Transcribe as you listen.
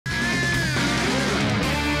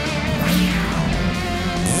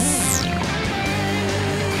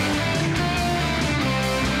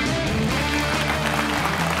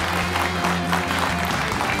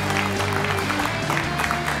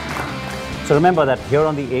So remember that here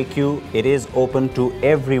on the AQ, it is open to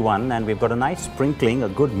everyone, and we've got a nice sprinkling, a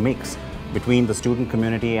good mix between the student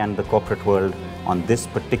community and the corporate world on this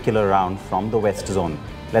particular round from the West Zone.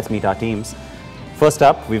 Let's meet our teams. First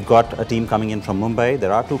up, we've got a team coming in from Mumbai.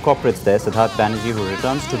 There are two corporates there, Siddharth Banerjee, who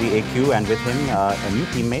returns to the AQ, and with him a new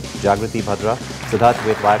teammate, Jagriti Bhadra. Siddharth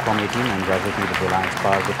with Viacom 18 and Jagriti with Reliance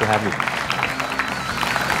Power. Good to have you.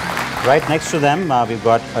 Right next to them, we've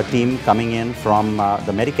got a team coming in from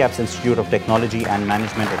the Medicaps Institute of Technology and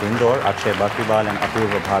Management at Indore, Akshay Bakriwal and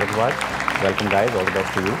Apurva Bharadwaj. Welcome guys, all the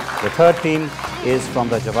best to you. The third team is from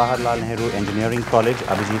the Jawaharlal Nehru Engineering College,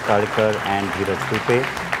 Abhijit Tadikar and Dheeraj Tupe.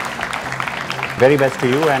 Very best to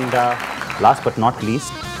you. And last but not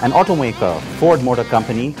least, an automaker, Ford Motor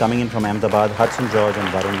Company, coming in from Ahmedabad, Hudson George and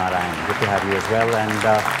Varun Narayan. Good to have you as well. And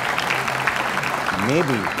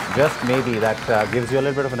maybe, just maybe, that gives you a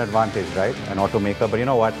little bit of an advantage, right? An automaker. But you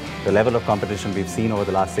know what? The level of competition we've seen over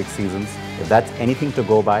the last 6 seasons, if that's anything to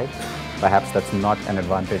go by, perhaps that's not an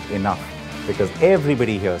advantage enough. Because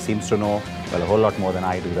everybody here seems to know, well, a whole lot more than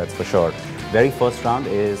I do, that's for sure. Very first round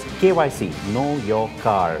is KYC, Know Your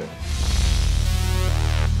Car.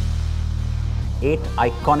 8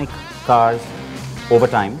 iconic cars over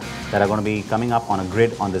time that are going to be coming up on a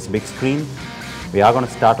grid on this big screen. We are going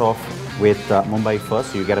to start off with Mumbai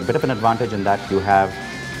first, so you get a bit of an advantage in that you have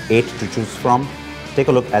 8 to choose from. Take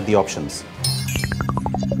a look at the options.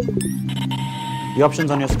 The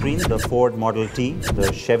options on your screen: the Ford Model T,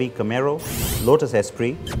 the Chevy Camaro, Lotus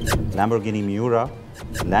Esprit, Lamborghini Miura,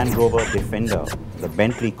 Land Rover Defender, the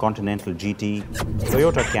Bentley Continental GT,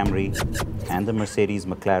 Toyota Camry, and the Mercedes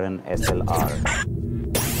McLaren SLR.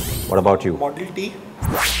 What about you? Model T.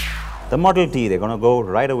 The Model T, they're going to go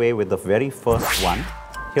right away with the very first one.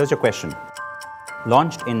 Here's your question.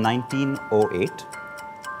 Launched in 1908,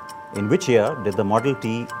 in which year did the Model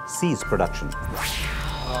T cease production?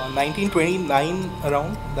 1929,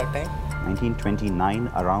 around that time. 1929,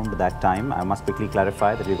 around that time. I must quickly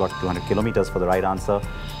clarify that we got 200 kilometers for the right answer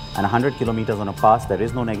and 100 kilometers on a pass. There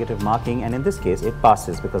is no negative marking, and in this case it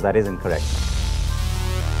passes because that is incorrect.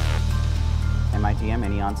 MITM,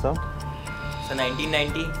 any answer? So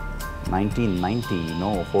 1990? 1990,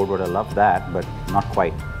 no, Ford would have loved that, but not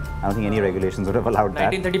quite. I don't think any regulations would have allowed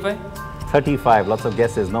 1935? that. 35, lots of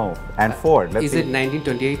guesses, no. And Ford, let's Is see. it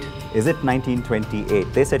 1928? Is it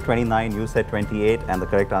 1928? They said 29, you said 28, and the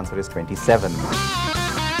correct answer is 27.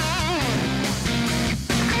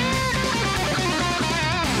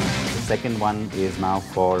 The second one is now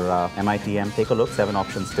for MITM. Take a look, 7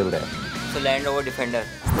 options still there. So Land Rover Defender.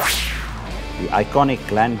 The iconic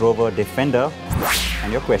Land Rover Defender.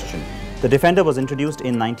 And your question. The Defender was introduced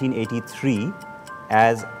in 1983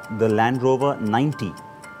 as the Land Rover 90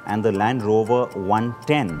 and the Land Rover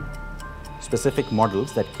 110. Specific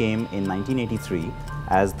models that came in 1983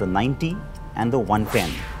 as the 90 and the 110.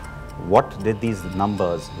 What did these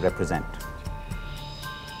numbers represent?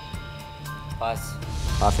 Pass.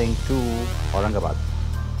 Passing to Aurangabad.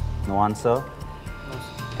 No answer.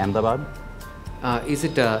 Ahmedabad. Is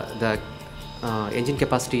it the engine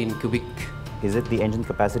capacity in cubic? Is it the engine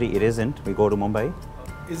capacity? It isn't. We go to Mumbai.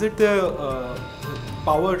 Is it the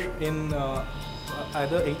power in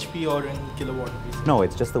either HP or in kilowatt? Basically? No,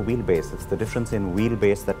 it's just the wheelbase. It's the difference in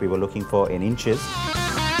wheelbase that we were looking for in inches.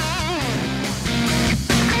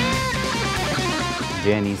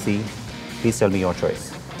 JNEC, please tell me your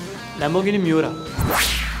choice. Lamborghini Miura.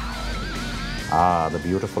 Ah, the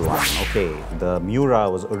beautiful one. Okay, the Miura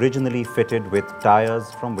was originally fitted with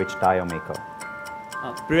tires from which tire maker?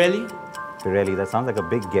 Pirelli. Pirelli, that sounds like a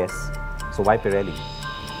big guess. So why Pirelli?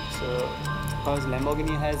 So, because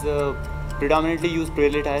Lamborghini has predominantly used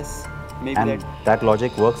Pirelli tires, maybe And that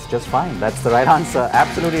logic works just fine. That's the right answer.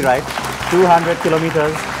 Absolutely right. 200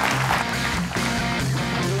 kilometers.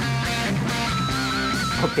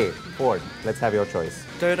 Okay, Ford, let's have your choice.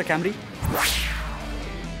 Toyota Camry.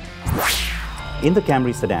 In the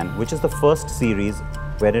Camry sedan, which is the first series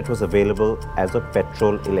where it was available as a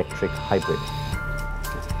petrol-electric hybrid?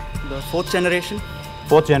 The 4th generation.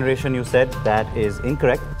 4th generation, you said. That is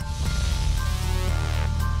incorrect.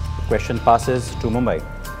 The question passes to Mumbai.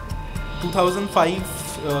 2005,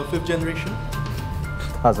 5th generation.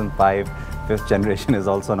 2005, 5th generation is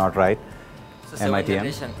also not right. So 7th MITM.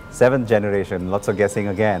 generation. 7th generation, lots of guessing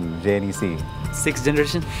again. JNEC. 6th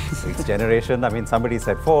generation. 6th generation, I mean, somebody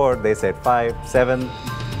said 4, they said 5, 7.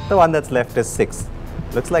 The one that's left is 6.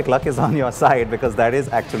 Looks like luck is on your side because that is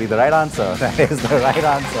actually the right answer. That is the right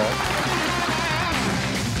answer.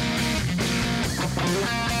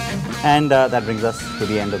 And that brings us to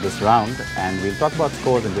the end of this round. And we'll talk about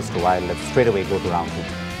scores in just a while. Let's straight away go to round 2.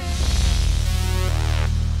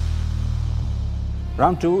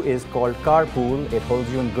 Round 2 is called Carpool. It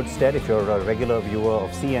holds you in good stead if you're a regular viewer of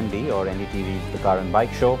CNB or NDTV's The Car and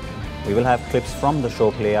Bike Show. We will have clips from the show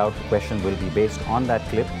play out. The question will be based on that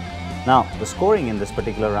clip. Now, the scoring in this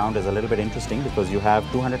particular round is a little bit interesting because you have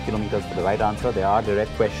 200 kilometers for the right answer. There are direct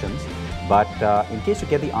questions, but in case you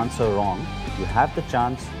get the answer wrong, you have the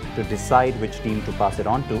chance to decide which team to pass it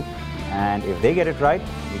on to. And if they get it right,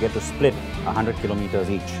 you get to split 100 kilometers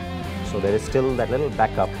each. So there is still that little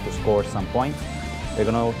backup to score some points. We're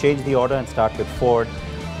going to change the order and start with Ford.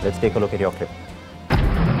 Let's take a look at your clip.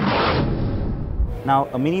 Now,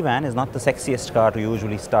 a minivan is not the sexiest car to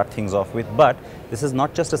usually start things off with, but this is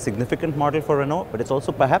not just a significant model for Renault, but it's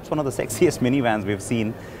also perhaps one of the sexiest minivans we've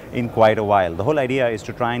seen in quite a while. The whole idea is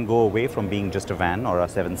to try and go away from being just a van or a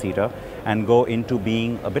 7-seater and go into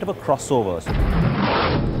being a bit of a crossover. So,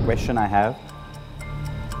 the question I have,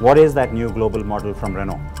 what is that new global model from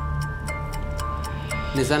Renault?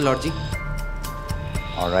 Nissan Logi.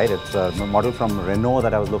 All right, it's a model from Renault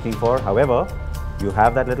that I was looking for. However, you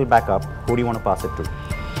have that little backup. Who do you want to pass it to?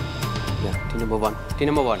 Yeah, team number 1. Team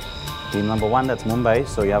number 1. Team number 1, that's Mumbai.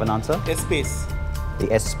 So you have an answer? Espace. The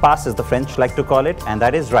Espace is the French like to call it, and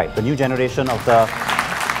that is right. The new generation of the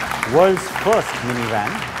world's first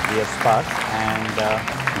minivan, the Espace.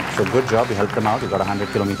 And so good job, you helped them out. You got 100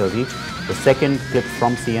 kilometers each. The second clip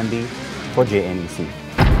from CNB for JNEC.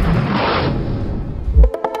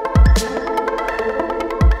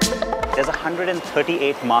 There's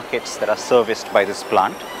 138 markets that are serviced by this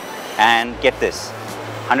plant, and get this,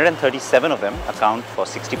 137 of them account for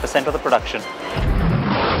 60% of the production.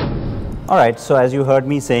 All right, so as you heard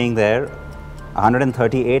me saying there,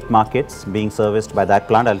 138 markets being serviced by that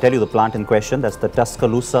plant. I'll tell you the plant in question. That's the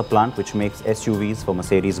Tuscaloosa plant, which makes SUVs for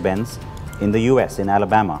Mercedes-Benz in the US, in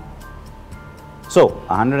Alabama. So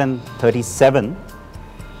 137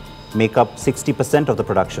 make up 60% of the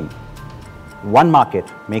production. One market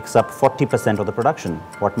makes up 40% of the production.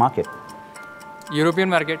 What market? European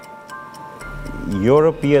market.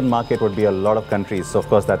 European market would be a lot of countries, so of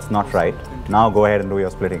course that's not right. Now go ahead and do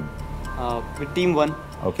your splitting. With team 1.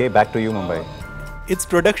 Okay, back to you, Mumbai. It's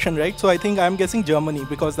production, right? So I think I'm guessing Germany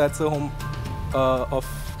because that's the home of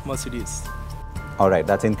Mercedes. All right,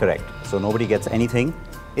 that's incorrect. So nobody gets anything.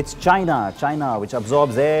 It's China, which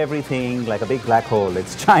absorbs everything like a big black hole.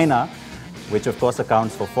 It's China, which of course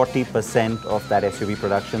accounts for 40% of that SUV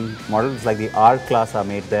production. Models like the R-Class are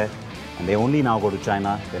made there, and they only now go to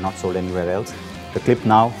China. They're not sold anywhere else. The clip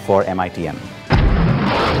now for MITM.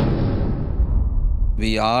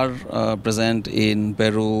 We are present in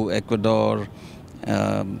Peru, Ecuador.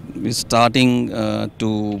 We're starting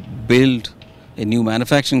to build a new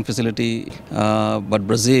manufacturing facility, but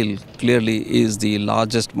Brazil clearly is the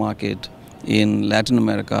largest market in Latin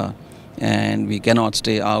America, and we cannot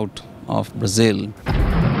stay out of Brazil.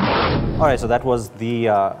 All right, so that was the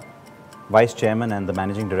Vice Chairman and the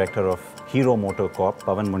Managing Director of Hero Motor Corp,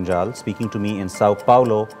 Pavan Munjal, speaking to me in Sao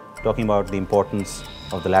Paulo, talking about the importance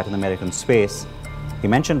of the Latin American space. He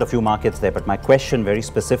mentioned a few markets there, but my question very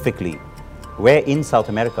specifically, where in South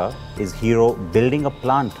America is Hero building a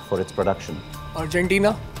plant for its production?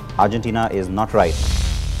 Argentina. Argentina is not right.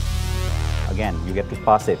 Again, you get to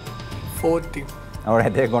pass it. Ford team. All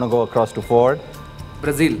right, they're going to go across to Ford.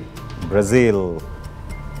 Brazil. Brazil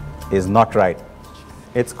is not right.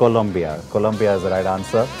 It's Colombia. Colombia is the right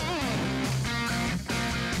answer.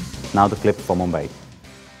 Now the clip for Mumbai.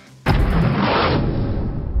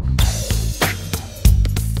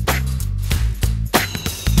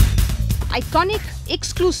 Iconic,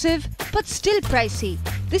 exclusive, but still pricey.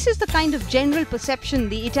 This is the kind of general perception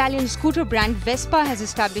the Italian scooter brand Vespa has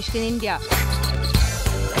established in India.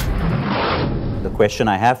 The question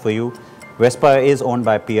I have for you, Vespa is owned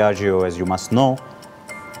by Piaggio, as you must know.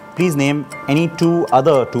 Please name any two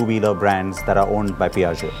other two-wheeler brands that are owned by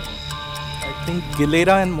Piaggio. I think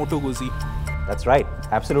Gilera and Moto Guzzi. That's right,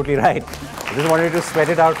 absolutely right. I just wanted to sweat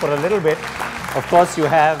it out for a little bit. Of course, you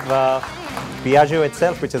have Piaggio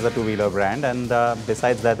itself, which is a two-wheeler brand, and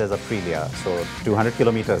besides that, there's Aprilia, so 200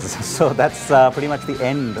 kilometers. So that's pretty much the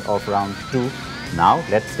end of round 2. Now,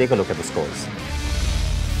 let's take a look at the scores.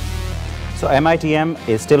 So MITM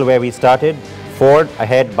is still where we started. Ford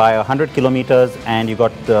ahead by 100 kilometers, and you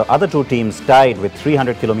got the other two teams tied with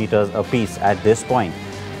 300 kilometers apiece at this point.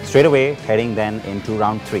 Straight away, heading then into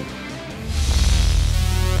round 3.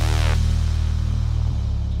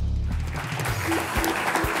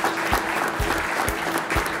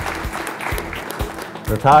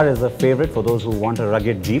 The Thar is a favorite for those who want a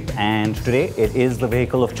rugged Jeep, and today it is the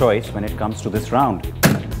vehicle of choice when it comes to this round.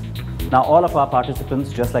 Now, all of our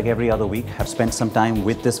participants, just like every other week, have spent some time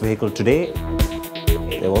with this vehicle today.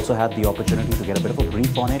 They've also had the opportunity to get a bit of a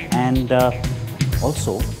brief on it, and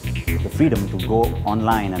also the freedom to go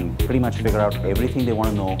online and pretty much figure out everything they want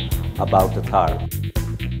to know about the Thar.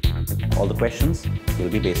 All the questions will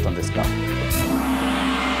be based on this car.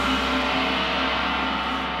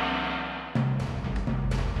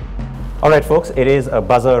 Alright folks, it is a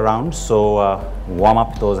buzzer round, so warm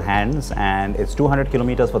up those hands, and it's 200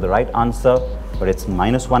 kilometers for the right answer, but it's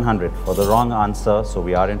minus 100 for the wrong answer, so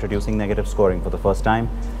we are introducing negative scoring for the first time.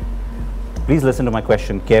 Please listen to my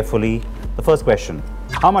question carefully. The first question,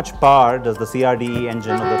 how much power does the CRDE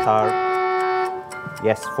engine of the Thar?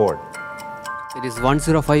 Yes, Ford. It is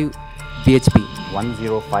 105 bhp.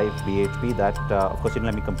 105 bhp. That, of course, you didn't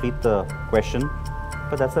let me complete the question,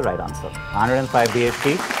 but that's the right answer. 105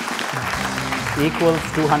 bhp equals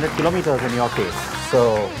 200 kilometers in your case.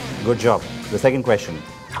 So, good job. The second question,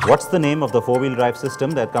 what's the name of the four-wheel drive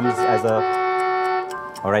system that comes as a...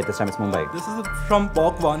 Alright, this time it's Mumbai. This is from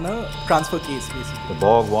Borg-Warner transfer case, basically. The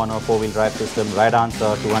Borg-Warner four-wheel drive system. Right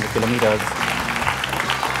answer, 200 kilometers.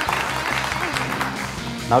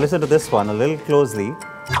 Now listen to this one a little closely.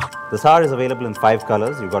 The Thar is available in 5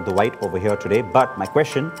 colors. You've got the white over here today. But my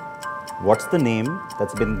question, what's the name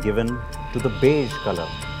that's been given to the beige color?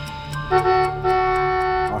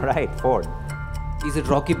 Alright, Ford. Is it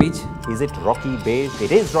Rocky Beach? Is it Rocky Beige?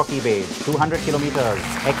 It is Rocky Beige, 200 kilometers.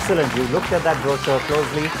 Excellent, you looked at that brochure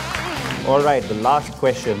closely. Alright, the last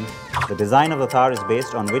question. The design of the Thar is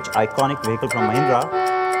based on which iconic vehicle from Mahindra?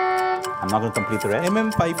 I'm not going to complete the rest.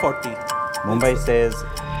 MM540. Mumbai says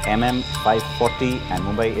MM540, and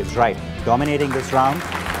Mumbai is right. Dominating this round,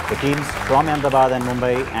 the teams from Ahmedabad and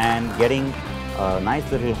Mumbai, and getting a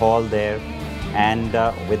nice little haul there. And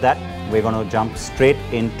with that, we're going to jump straight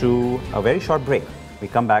into a very short break. We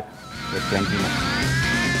come back with plenty more.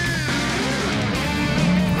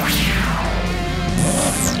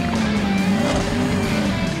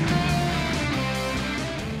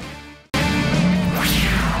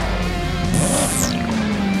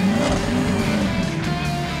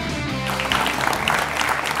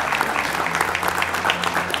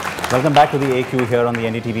 Welcome back to the AQ here on the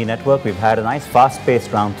NDTV network. We've had a nice fast-paced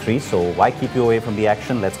round 3, so why keep you away from the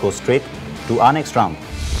action? Let's go straight to our next round.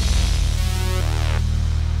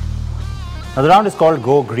 Now the round is called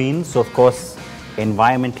Go Green, so of course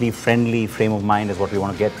environmentally friendly frame of mind is what we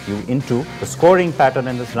want to get you into. The scoring pattern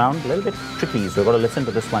in this round, a little bit tricky, so you've got to listen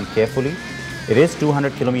to this one carefully. It is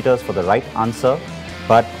 200 kilometers for the right answer,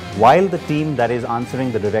 but while the team that is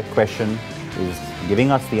answering the direct question is giving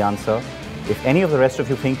us the answer, if any of the rest of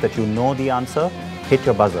you think that you know the answer, hit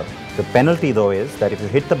your buzzer. The penalty though is that if you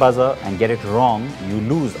hit the buzzer and get it wrong, you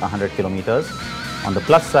lose 100 kilometers. On the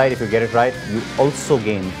plus side, if you get it right, you also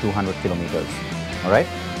gain 200 kilometers. Alright?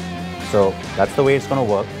 So that's the way it's going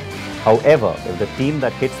to work. However, if the team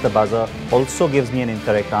that hits the buzzer also gives me an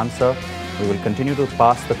incorrect answer, we will continue to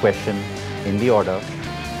pass the question in the order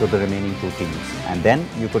to the remaining 2 teams. And then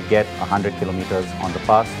you could get 100 kilometers on the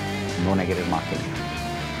pass, no negative marking.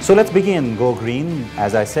 So let's begin Go Green.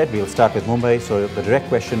 As I said, we'll start with Mumbai. So the direct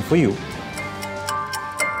question for you.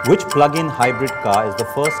 Which plug-in hybrid car is the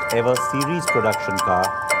first ever series production car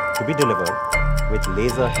to be delivered with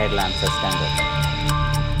laser headlamps as standard?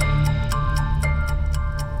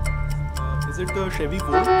 Is it the Chevy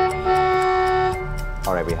Volt?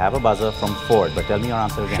 Alright, we have a buzzer from Ford, but tell me your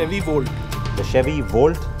answer again. Chevy Volt. The Chevy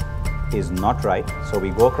Volt is not right. So we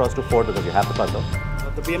go across to Ford because you have the buzzer.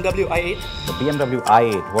 The BMW i8. The BMW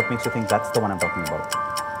i8. What makes you think that's the one I'm talking about?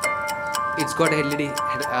 It's got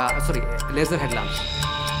laser headlamps.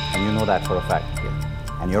 And you know that for a fact.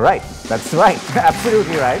 Yeah. And you're right. That's right.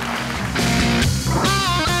 Absolutely right.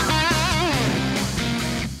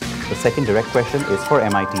 The second direct question is for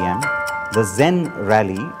MITM. The Zen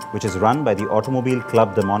Rally, which is run by the Automobile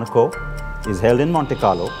Club de Monaco, is held in Monte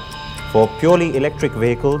Carlo for purely electric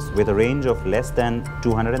vehicles with a range of less than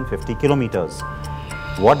 250 kilometers.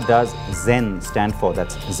 What does ZENN stand for?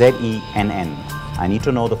 That's Z-E-N-N. I need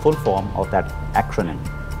to know the full form of that acronym.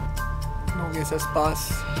 No guesses,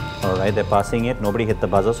 pass. Alright, they're passing it. Nobody hit the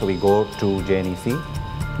buzzer, so we go to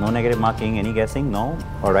JNEC. No negative marking. Any guessing? No?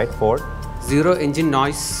 Alright, Ford. Zero engine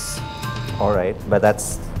noise. Alright, but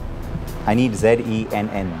that's... I need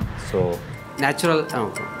Z-E-N-N. So... Natural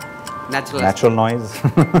noise.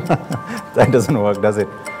 That doesn't work, does it?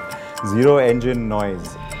 Zero engine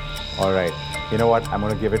noise. Alright. You know what? I'm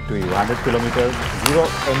going to give it to you. 100 kilometers, zero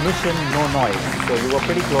emission, no noise. So you were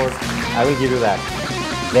pretty close. I will give you that.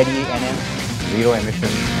 Z-E-N-N, zero emission,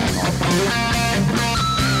 no noise.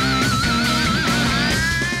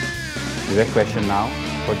 Direct question now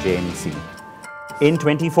for JNEC. In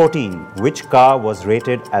 2014, which car was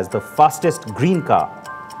rated as the fastest green car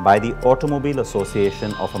by the Automobile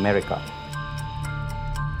Association of America?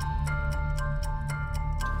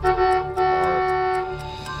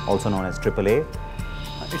 or also known as AAA.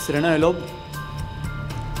 It's Renault Elope.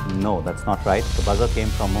 No, that's not right. The buzzer came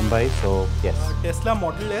from Mumbai, so yes. Tesla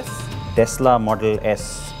Model S. Tesla Model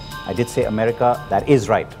S. I did say America. That is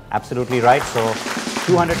right. Absolutely right. So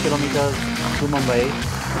 200 kilometers to Mumbai.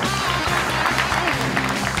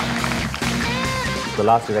 The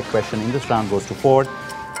last direct question in this round goes to Ford.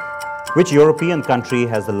 Which European country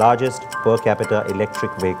has the largest per capita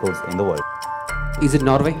electric vehicles in the world? Is it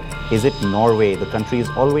Norway? Is it Norway? The country is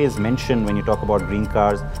always mentioned when you talk about green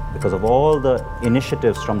cars because of all the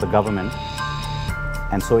initiatives from the government.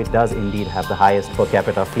 And so it does indeed have the highest per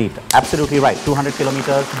capita fleet. Absolutely right. 200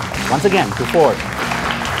 kilometers. Once again, to Ford.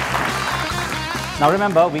 Now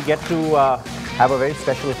remember, we get to have a very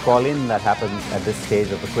special call-in that happens at this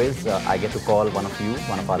stage of the quiz. I get to call one of you,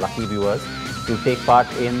 one of our lucky viewers, to take part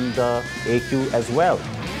in the AQ as well.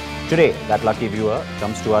 Today, that lucky viewer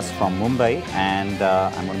comes to us from Mumbai, and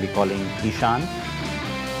I'm going to be calling Ishan.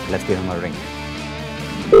 Let's give him a ring.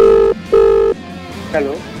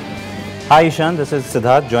 Hello. Hi Ishan, this is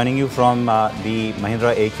Siddharth joining you from the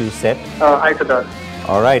Mahindra AQ set. Hi, Siddharth.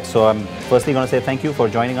 All right, so I'm firstly going to say thank you for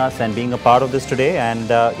joining us and being a part of this today. And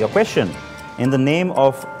your question, in the name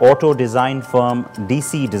of auto design firm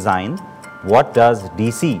DC Design, what does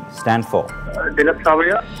DC stand for? Dilip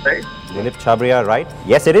Chhabria, right? Dilip Chhabria, right?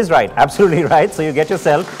 Yes, it is right. Absolutely right. So you get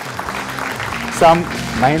yourself some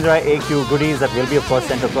Mahindra AQ goodies that will be, of course,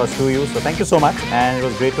 sent across to you. So thank you so much. And it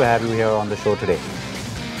was great to have you here on the show today.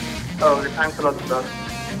 Oh, thanks a lot,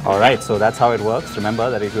 Siddharth. All right, so that's how it works. Remember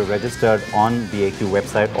that if you're registered on the AQ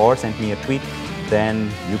website or sent me a tweet, then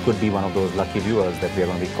you could be one of those lucky viewers that we are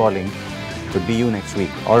going to be calling. Could be you next week.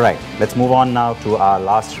 All right, let's move on now to our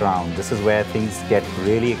last round. This is where things get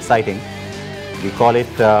really exciting. We call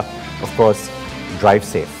it, of course, Drive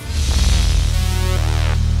Safe.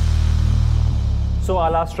 So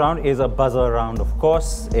our last round is a buzzer round, of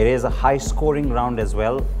course. It is a high-scoring round as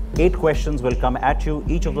well. 8 questions will come at you.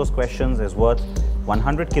 Each of those questions is worth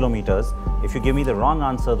 100 kilometers. If you give me the wrong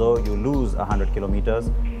answer, though, you lose 100 kilometers.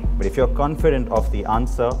 But if you're confident of the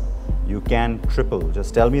answer, you can triple.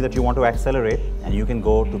 Just tell me that you want to accelerate and you can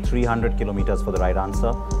go to 300 kilometers for the right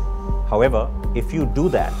answer. However, if you do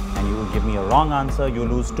that and you give me a wrong answer, you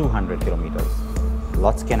lose 200 kilometers.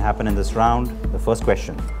 Lots can happen in this round. The first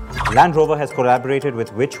question. Land Rover has collaborated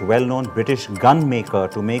with which well-known British gun maker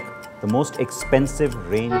to make the most expensive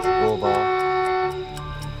Range Rover?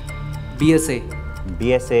 BSA.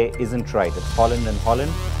 BSA isn't right. It's Holland and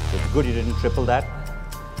Holland. It's good you didn't triple that.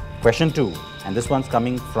 Question 2. And this one's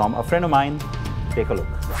coming from a friend of mine. Take a look.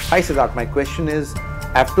 Hi Siddharth, my question is,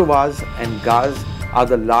 Avtovaz and Gaz are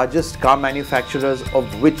the largest car manufacturers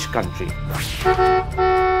of which country?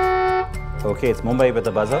 Okay, it's Mumbai with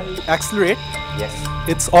the buzzer. Accelerate. Yes.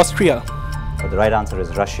 It's Austria. But the right answer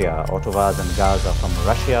is Russia. Autovaz and Gaz are from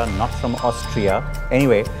Russia, not from Austria.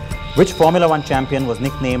 Anyway, which Formula 1 champion was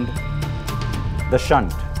nicknamed the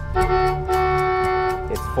Shunt?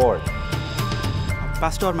 It's Ford.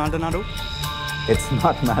 Pastor Maldonado. It's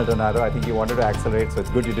not Maldonado. I think you wanted to accelerate, so it's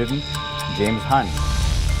good you didn't. James Hunt.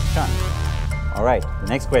 Shunt. All right, the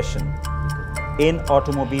next question. In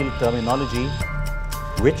automobile terminology,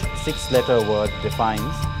 which 6-letter word defines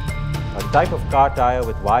a type of car tire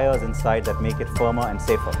with wires inside that make it firmer and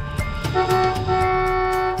safer?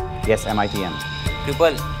 Yes, MITM.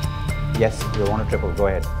 Triple. Yes, you want to triple. Go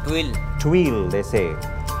ahead. Twill. Twill, they say.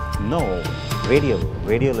 No, radial.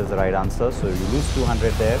 Radial is the right answer, so you lose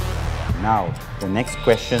 200 there. Now, the next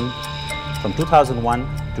question. From 2001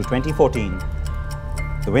 to 2014,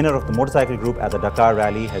 the winner of the motorcycle group at the Dakar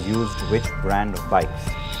Rally has used which brand of bikes?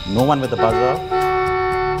 No one with the buzzer.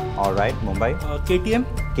 All right, Mumbai. KTM.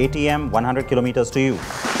 KTM, 100 kilometers to you.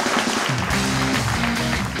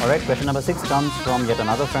 All right, question number 6 comes from yet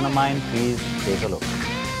another friend of mine. Please take a look.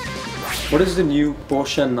 What is the new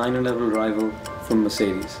Porsche 911 rival from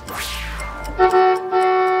Mercedes?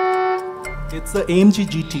 It's the AMG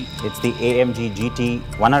GT. It's the AMG GT,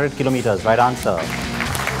 100 kilometers. Right answer.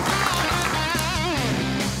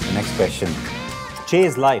 The next question.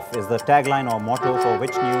 Chase Life is the tagline or motto for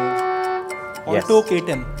which new... Alto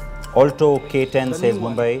K10. Alto K10, says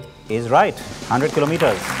Mumbai, is right. 100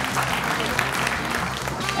 kilometers.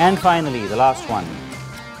 And finally, the last one.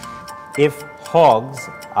 If Hogs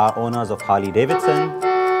are owners of Harley Davidson,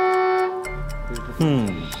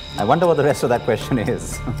 I wonder what the rest of that question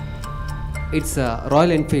is. It's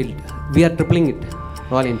Royal Enfield. We are tripling it.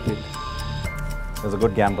 Royal Enfield. It was a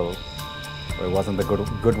good gamble, but it wasn't the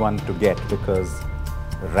good one to get because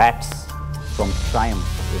Rats from Triumph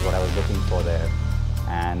is what I was looking for there.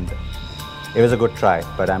 And it was a good try,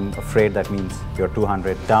 but I'm afraid that means you're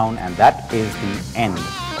 200 down, and that is the end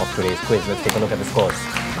of today's quiz. Let's take a look at the scores.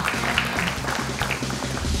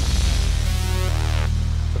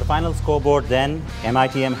 So the final scoreboard then,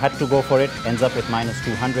 MITM had to go for it, ends up with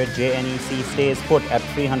 -200. JNEC stays put at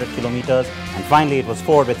 300 kilometers. And finally, it was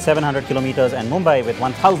Ford with 700 kilometers and Mumbai with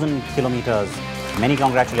 1,000 kilometers. Many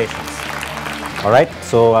congratulations. All right,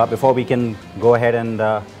 so before we can go ahead and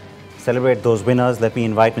celebrate those winners, let me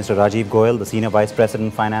invite Mr. Rajiv Goyal, the Senior Vice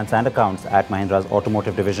President, Finance and Accounts at Mahindra's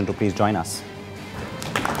Automotive Division, to please join us.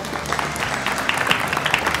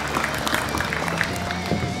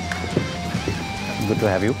 Good to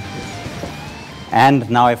have you. And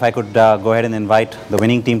now if I could go ahead and invite the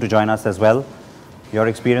winning team to join us as well. Your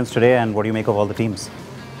experience today and what do you make of all the teams?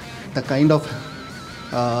 The kind of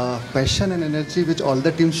passion and energy which all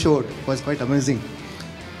the teams showed was quite amazing.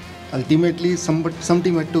 Ultimately, some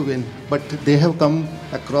team had to win, but they have come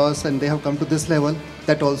across and they have come to this level.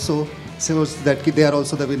 That also shows that they are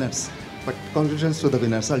also the winners. But congratulations to the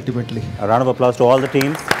winners ultimately. A round of applause to all the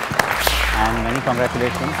teams and many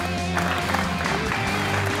congratulations.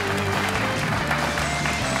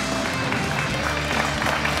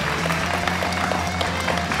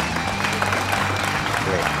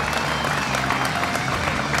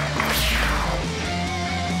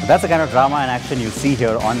 That's the kind of drama and action you see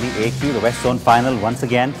here on the AQ, the West Zone Final, once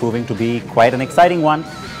again proving to be quite an exciting one.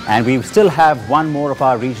 And we still have one more of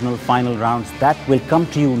our regional final rounds that will come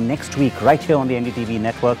to you next week right here on the NDTV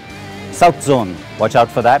network. South Zone, watch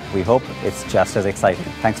out for that. We hope it's just as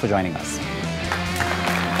exciting. Thanks for joining us.